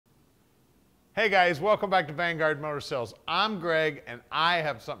Hey guys, welcome back to Vanguard Motor Sales. I'm Greg and I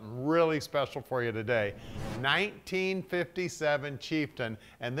have something really special for you today. 1957 Chieftain,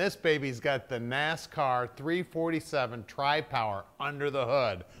 and this baby's got the NASCAR 347 Tri-Power under the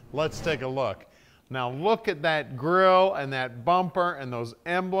hood. Let's take a look. Now look at that grille and that bumper and those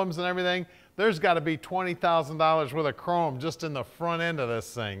emblems and everything. There's got to be $20,000 worth of chrome just in the front end of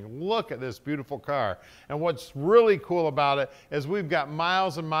this thing. Look at this beautiful car. And what's really cool about it is we've got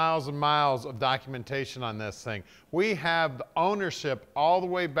miles and miles and miles of documentation on this thing. We have ownership all the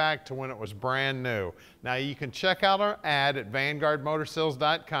way back to when it was brand new. Now you can check out our ad at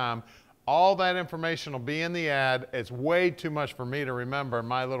vanguardmotorsales.com. All that information will be in the ad. It's way too much for me to remember in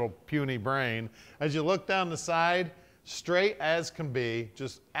my little puny brain. As you look down the side, straight as can be,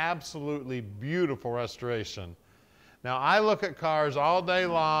 just absolutely beautiful restoration. Now I look at cars all day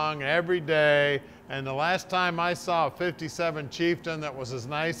long, every day, and the last time I saw a 57 Chieftain that was as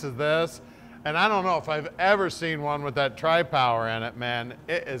nice as this, and I don't know if I've ever seen one with that Tri-Power in it, man.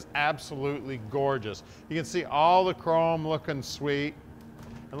 It is absolutely gorgeous. You can see all the chrome looking sweet.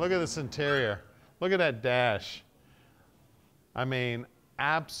 And look at this interior. Look at that dash. I mean,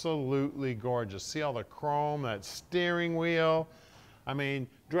 absolutely gorgeous. See all the chrome, that steering wheel. I mean,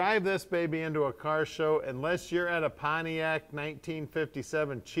 drive this baby into a car show, unless you're at a Pontiac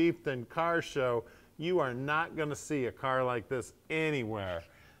 1957 Chieftain car show, you are not gonna see a car like this anywhere.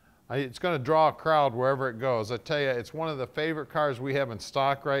 It's gonna draw a crowd wherever it goes. I tell you, it's one of the favorite cars we have in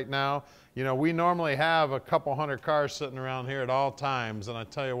stock right now. You know, we normally have a couple hundred cars sitting around here at all times, and I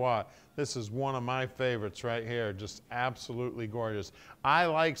tell you what, this is one of my favorites right here. Just absolutely gorgeous. I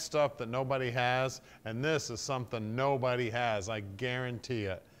like stuff that nobody has, and this is something nobody has, I guarantee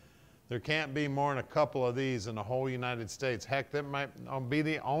it. There can't be more than a couple of these in the whole United States. Heck, that might be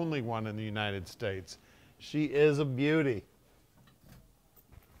the only one in the United States. She is a beauty.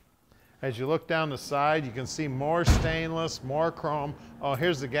 As you look down the side, you can see more stainless, more chrome. Oh,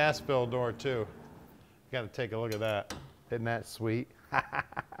 here's the gas fill door too. You gotta take a look at that. Isn't that sweet?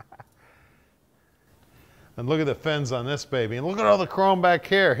 And look at the fins on this baby. And look at all the chrome back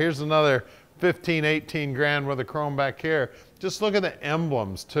here. Here's another 15, 18 grand worth of chrome back here. Just look at the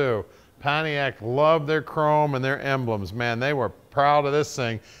emblems too. Pontiac loved their chrome and their emblems. Man, they were proud of this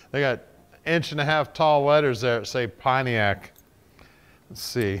thing. They got 1.5 inch tall letters there that say Pontiac. Let's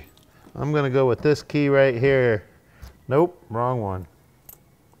see. I'm gonna go with this key right here. Nope, wrong one.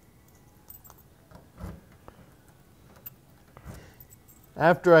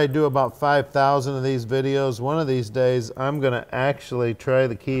 After I do about 5,000 of these videos, one of these days I'm gonna actually try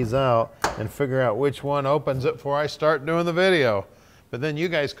the keys out and figure out which one opens it before I start doing the video. But then you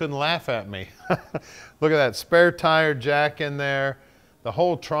guys couldn't laugh at me. Look at that spare tire jack in there. The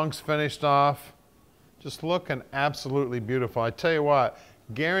whole trunk's finished off. Just looking absolutely beautiful. I tell you what,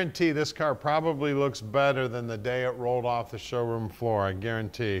 guarantee this car probably looks better than the day it rolled off the showroom floor, I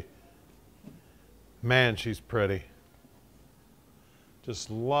guarantee. Man, she's pretty. Just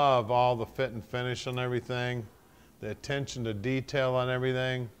love all the fit and finish on everything, the attention to detail on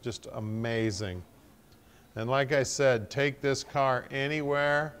everything, just amazing. And like I said, take this car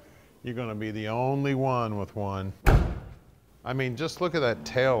anywhere, you're gonna be the only one with one. I mean, just look at that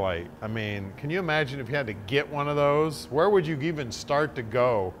taillight. I mean, can you imagine if you had to get one of those? Where would you even start to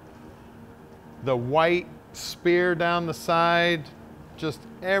go? The white spear down the side, just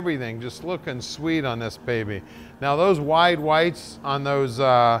everything, just looking sweet on this baby. Now those wide whites on those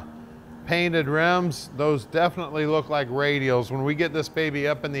painted rims, those definitely look like radials. When we get this baby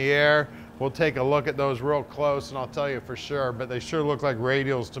up in the air, we'll take a look at those real close and I'll tell you for sure, but they sure look like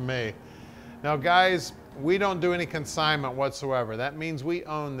radials to me. Now guys, we don't do any consignment whatsoever. That means we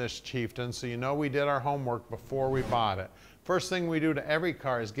own this Chieftain, so you know we did our homework before we bought it. First thing we do to every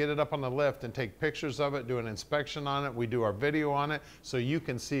car is get it up on the lift and take pictures of it, do an inspection on it. We do our video on it so you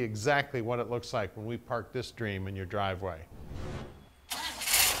can see exactly what it looks like when we park this dream in your driveway.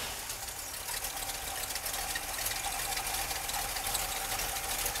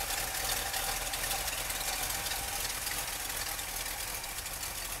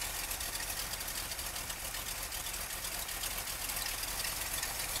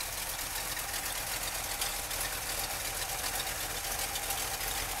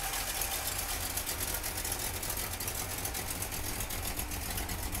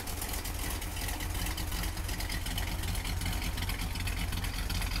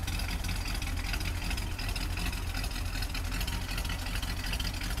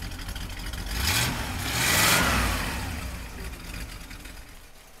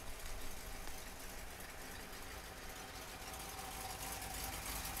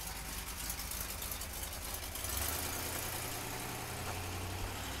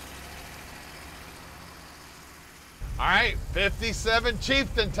 All right, 57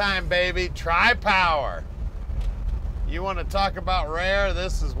 Chieftain time, baby. Tri-power. You want to talk about rare?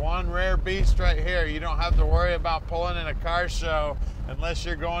 This is one rare beast right here. You don't have to worry about pulling in a car show unless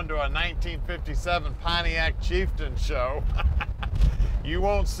you're going to a 1957 Pontiac Chieftain show. You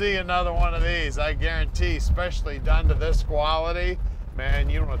won't see another one of these, I guarantee, especially done to this quality. Man,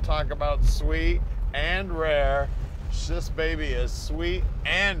 you want to talk about sweet and rare. This baby is sweet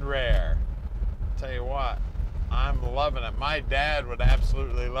and rare. Tell you what, I'm loving it. My dad would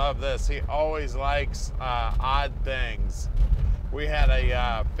absolutely love this. He always likes odd things. We had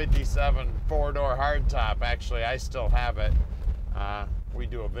a 57 four-door hardtop. Actually, I still have it. We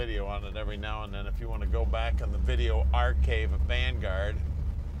do a video on it every now and then if you want to go back in the video archive at Vanguard.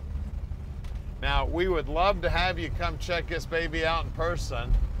 Now, we would love to have you come check this baby out in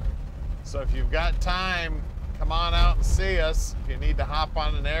person. So if you've got time, come on out and see us. If you need to hop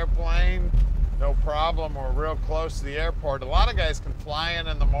on an airplane, no problem. We're real close to the airport. A lot of guys can fly in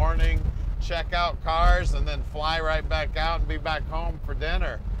the morning, check out cars, and then fly right back out and be back home for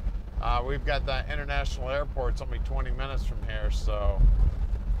dinner. We've got the international airport. It's only 20 minutes from here, so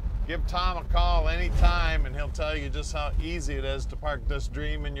give Tom a call anytime and he'll tell you just how easy it is to park this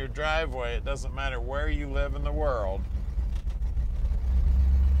dream in your driveway. It doesn't matter where you live in the world.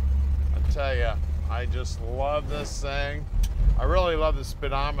 I tell you, I just love this thing. I really love the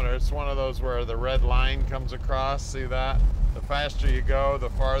speedometer. It's one of those where the red line comes across. See that? The faster you go,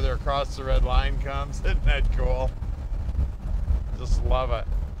 the farther across the red line comes. Isn't that cool? Just love it.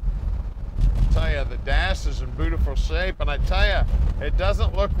 I tell you, the dash is in beautiful shape, and I tell you, it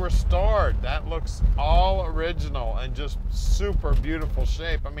doesn't look restored. That looks all original and just super beautiful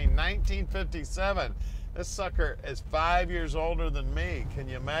shape. I mean, 1957. This sucker is 5 years older than me. Can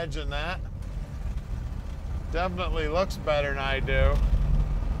you imagine that? Definitely looks better than I do.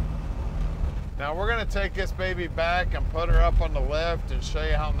 Now we're gonna take this baby back and put her up on the lift and show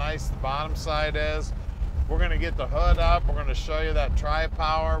you how nice the bottom side is. We're gonna get the hood up. We're gonna show you that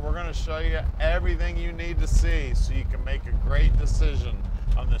tri-power. We're gonna show you everything you need to see so you can make a great decision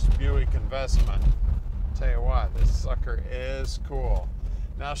on this Buick investment. Tell you what, this sucker is cool.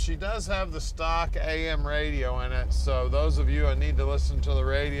 Now she does have the stock AM radio in it, so those of you who need to listen to the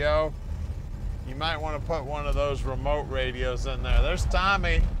radio, you might want to put one of those remote radios in there. There's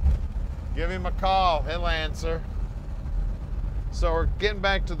Tommy. Give him a call. He'll answer. So we're getting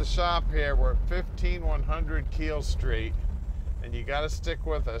back to the shop here. We're at 15100 Keel Street. And you got to stick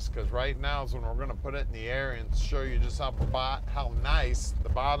with us because right now is when we're going to put it in the air and show you just how nice the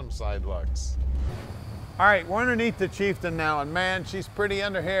bottom side looks. All right, we're underneath the Chieftain now, and man, she's pretty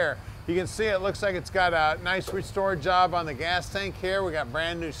under here. You can see it looks like it's got a nice restored job on the gas tank here. We got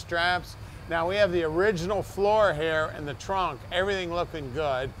brand new straps. Now we have the original floor here in the trunk, everything looking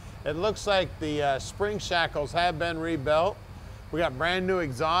good. It looks like the spring shackles have been rebuilt. We got brand new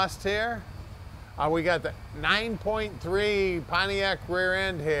exhaust here. We got the 9.3 Pontiac rear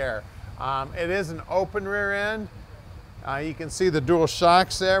end here. It is an open rear end. You can see the dual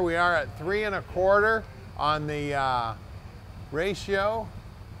shocks there. We are at 3 1/4 on the ratio.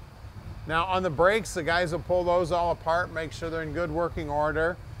 Now on the brakes, the guys will pull those all apart, make sure they're in good working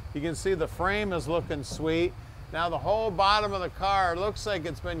order. You can see the frame is looking sweet. Now the whole bottom of the car looks like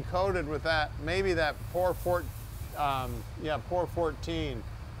it's been coated with that, maybe that Por 14.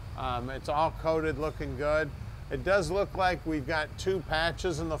 It's all coated, looking good. It does look like we've got 2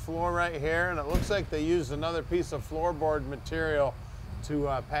 patches in the floor right here, and it looks like they used another piece of floorboard material to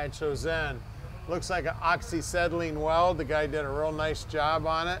patch those in. Looks like an oxyacetylene weld. The guy did a real nice job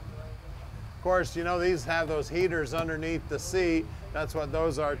on it. Of course, you know, these have those heaters underneath the seat. That's what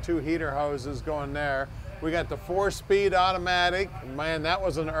those are, 2 heater hoses going there. We got the 4-speed automatic. Man, that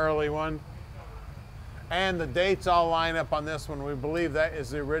was an early one. And the dates all line up on this one. We believe that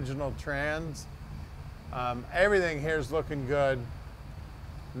is the original trans. Everything here is looking good.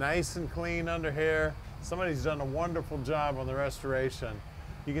 Nice and clean under here. Somebody's done a wonderful job on the restoration.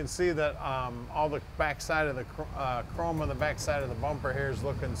 You can see that all the backside of the chrome on the backside of the bumper here is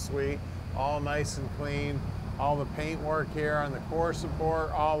looking sweet. All nice and clean. All the paint work here on the core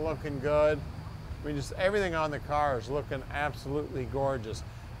support, all looking good. I mean, just everything on the car is looking absolutely gorgeous.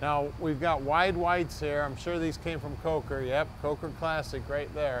 Now, we've got wide whites here. I'm sure these came from Coker. Yep, Coker Classic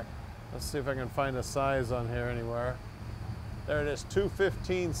right there. Let's see if I can find a size on here anywhere. There it is,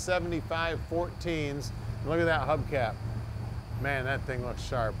 215/75 14s. Look at that hubcap. Man, that thing looks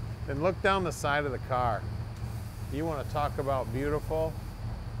sharp. Then look down the side of the car. You want to talk about beautiful.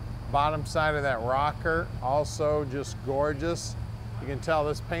 Bottom side of that rocker, also just gorgeous. You can tell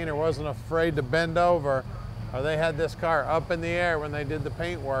this painter wasn't afraid to bend over, or they had this car up in the air when they did the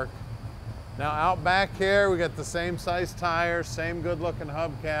paint work. Now out back here, we got the same size tires, same good looking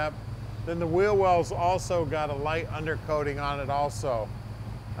hubcap. Then the wheel wells also got a light undercoating on it also.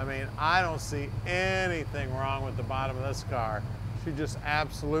 I mean, I don't see anything wrong with the bottom of this car. She's just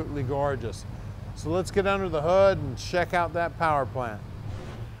absolutely gorgeous. So let's get under the hood and check out that power plant.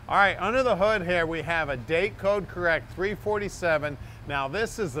 All right, under the hood here, we have a date code correct 347. Now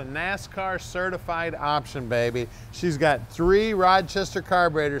this is the NASCAR certified option, baby. She's got 3 Rochester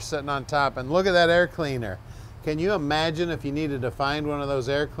carburetors sitting on top, and look at that air cleaner. Can you imagine if you needed to find one of those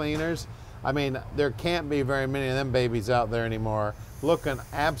air cleaners? I mean, there can't be very many of them babies out there anymore. Looking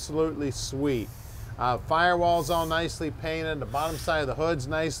absolutely sweet. Firewall's all nicely painted. The bottom side of the hood's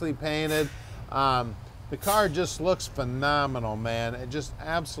nicely painted. The car just looks phenomenal, man. It just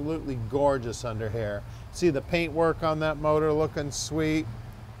absolutely gorgeous under here. See the paint work on that motor looking sweet.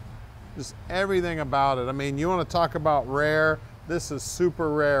 Just everything about it. I mean, you want to talk about rare. This is super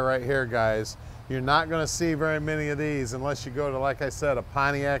rare right here, guys. You're not going to see very many of these unless you go to, like I said, a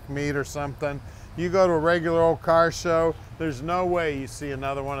Pontiac meet or something. You go to a regular old car show, there's no way you see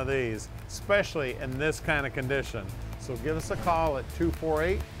another one of these, especially in this kind of condition. So give us a call at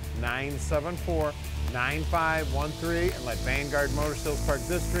 248-974-9513 and let Vanguard Motor Sales park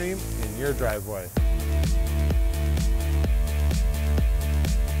this dream in your driveway.